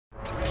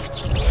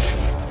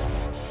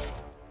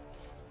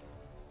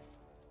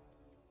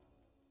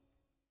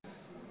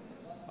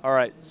All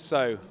right,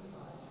 so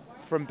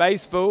from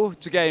baseball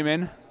to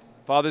gaming,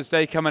 Father's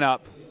Day coming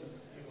up.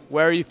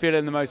 Where are you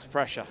feeling the most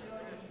pressure?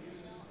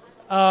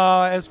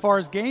 As far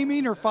as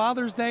gaming or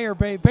Father's Day or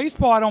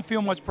baseball, I don't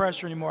feel much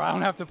pressure anymore. I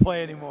don't have to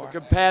play anymore. But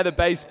compare the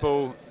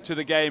baseball to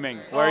the gaming.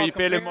 Where are you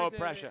feeling more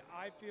pressure?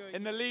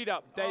 In the lead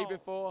up, day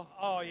before?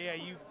 Oh, yeah.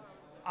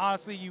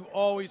 Honestly, you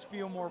always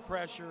feel more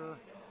pressure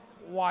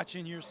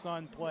watching your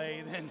son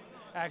play than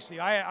actually.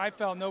 I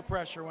felt no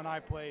pressure when I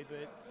played,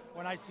 but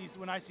when I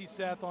see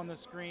Seth on the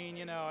screen,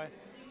 you know,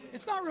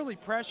 it's not really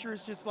pressure.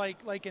 It's just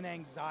like an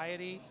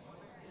anxiety.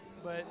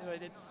 But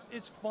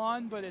it's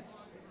fun, but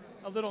it's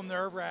a little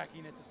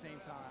nerve-wracking at the same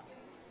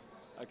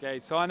time. Okay,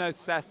 so I know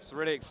Seth's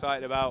really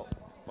excited about,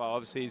 well,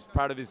 obviously he's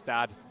proud of his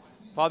dad.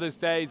 Father's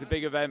Day is a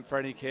big event for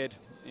any kid,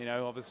 you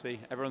know, obviously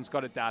everyone's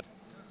got a dad.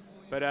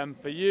 But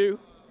for you,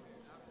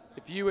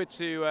 if you were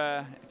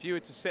to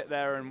sit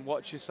there and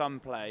watch your son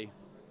play,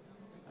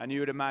 and you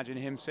would imagine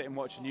him sitting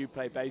watching you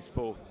play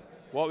baseball,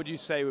 what would you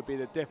say would be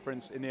the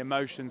difference in the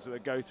emotions that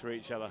would go through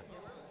each other?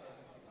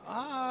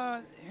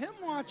 Him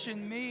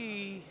watching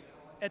me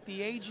at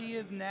the age he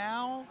is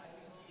now,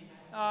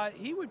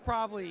 he would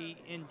probably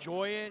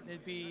enjoy it.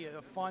 It'd be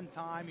a fun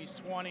time. He's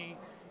 20.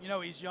 You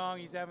know, he's young.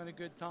 He's having a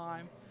good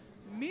time.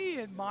 Me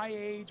at my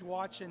age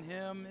watching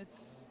him,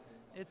 it's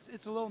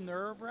a little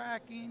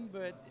nerve-wracking,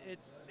 but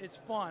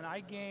it's fun. I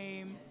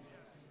game,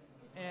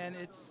 and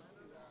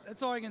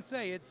that's all I can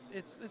say.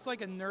 It's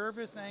like a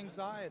nervous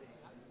anxiety.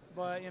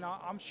 But, you know,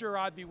 I'm sure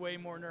I'd be way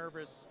more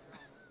nervous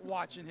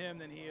watching him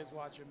than he is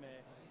watching me.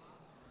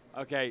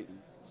 Okay,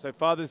 so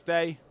Father's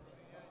Day,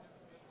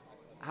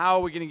 how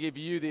are we going to give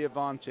you the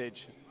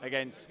advantage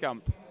against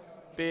Scump?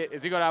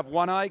 Is he got to have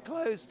one eye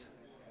closed?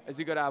 Is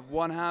he got to have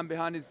one hand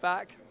behind his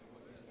back?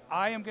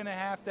 I am going to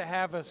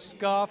have a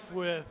SCUF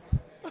with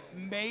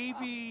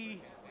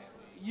maybe,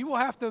 you will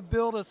have to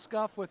build a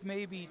SCUF with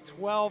maybe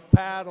 12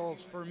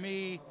 paddles for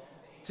me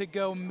to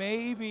go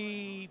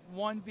maybe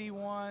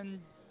 1v1.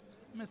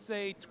 I'm going to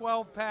say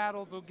 12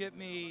 paddles will get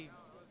me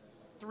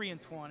 3 and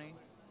 20.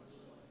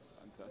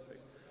 Fantastic.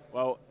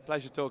 Well,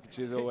 pleasure talking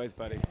to you as always,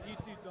 buddy. You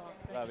too, Don.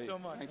 Thank you so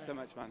much. Thanks so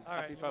much, man. All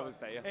Happy right, Father's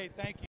Day. Yeah? Hey,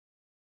 thank you.